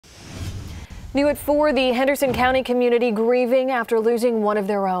New at 4, the Henderson County community grieving after losing one of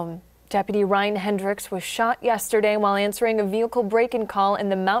their own. Deputy Ryan Hendrix was shot yesterday while answering a vehicle break-in call in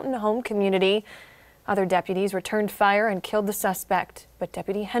the Mountain Home community. Other deputies returned fire and killed the suspect, but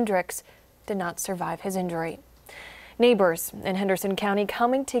Deputy Hendrix did not survive his injury. Neighbors in Henderson County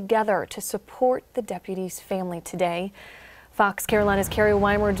coming together to support the deputy's family today. Fox Carolina's Carrie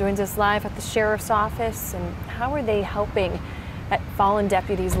Weimer joins us live at the sheriff's office. And how are they helping at fallen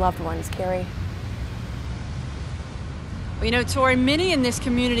deputies' loved ones, Carrie? Well, you know, Tori, many in this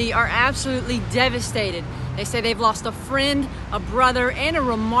community are absolutely devastated. They say they've lost a friend, a brother, and a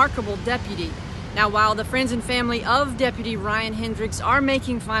remarkable deputy. Now, while the friends and family of Deputy Ryan Hendrix are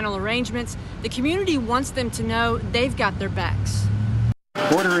making final arrangements, the community wants them to know they've got their backs.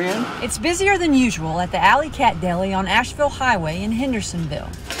 Order in. It's busier than usual at the Alley Cat Deli on Asheville Highway in Hendersonville.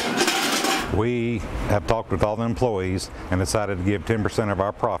 We have talked with all the employees and decided to give 10% of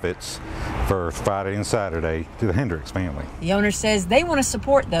our profits for Friday and Saturday to the Hendrix family. The owner says they want to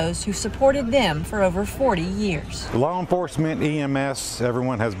support those who supported them for over 40 years. Law enforcement, EMS,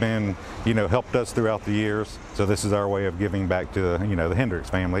 everyone has been, helped us throughout the years. So this is our way of giving back to, the Hendrix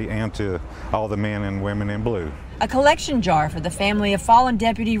family and to all the men and women in blue. A collection jar for the family of fallen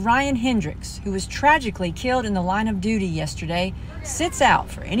Deputy Ryan Hendrix, who was tragically killed in the line of duty yesterday, sits out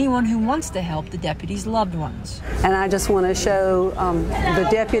for anyone who wants to help the deputy's loved ones. And I just want to show the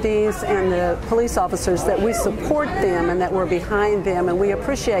deputies and the police officers that we support them and that we're behind them, and we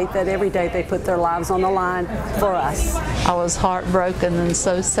appreciate that every day they put their lives on the line for us. I was heartbroken and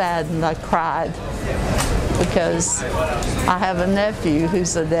so sad, and I cried because I have a nephew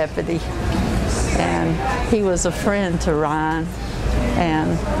who's a deputy. And he was a friend to Ryan,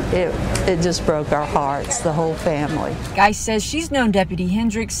 and it just broke our hearts, the whole family. Geis says she's known Deputy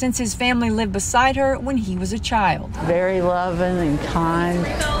Hendrix since his family lived beside her when he was a child. Very loving and kind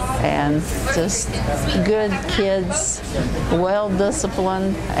and just good kids, well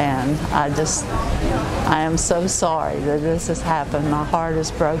disciplined, and I am so sorry that this has happened. My heart is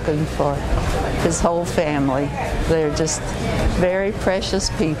broken for his whole family. They're just very precious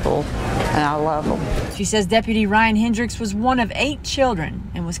people, and I love them. She says Deputy Ryan Hendrix was one of 8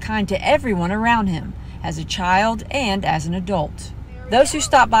 children and was kind to everyone around him, as a child and as an adult. Those who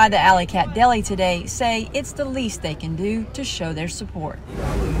stopped by the Alley Cat Deli today say it's the least they can do to show their support.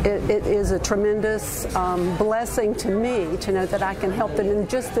 It is a tremendous blessing to me to know that I can help them in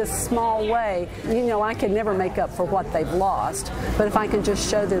just this small way. I can never make up for what they've lost, but if I can just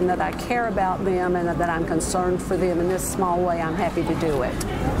show them that I care about them and that I'm concerned for them in this small way, I'm happy to do it.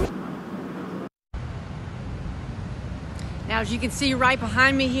 Now, as you can see right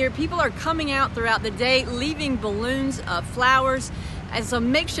behind me here, people are coming out throughout the day, leaving balloons of flowers as a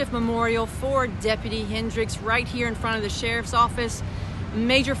makeshift memorial for Deputy Hendrix right here in front of the sheriff's office.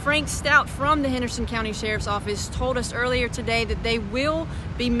 Major Frank Stout from the Henderson County Sheriff's Office told us earlier today that they will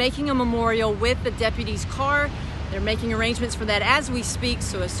be making a memorial with the deputy's car. They're making arrangements for that as we speak,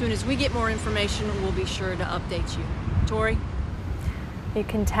 so as soon as we get more information, we'll be sure to update you. Tori? You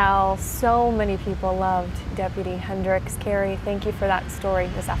can tell so many people loved Deputy Hendrix. Carrie, thank you for that story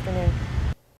this afternoon.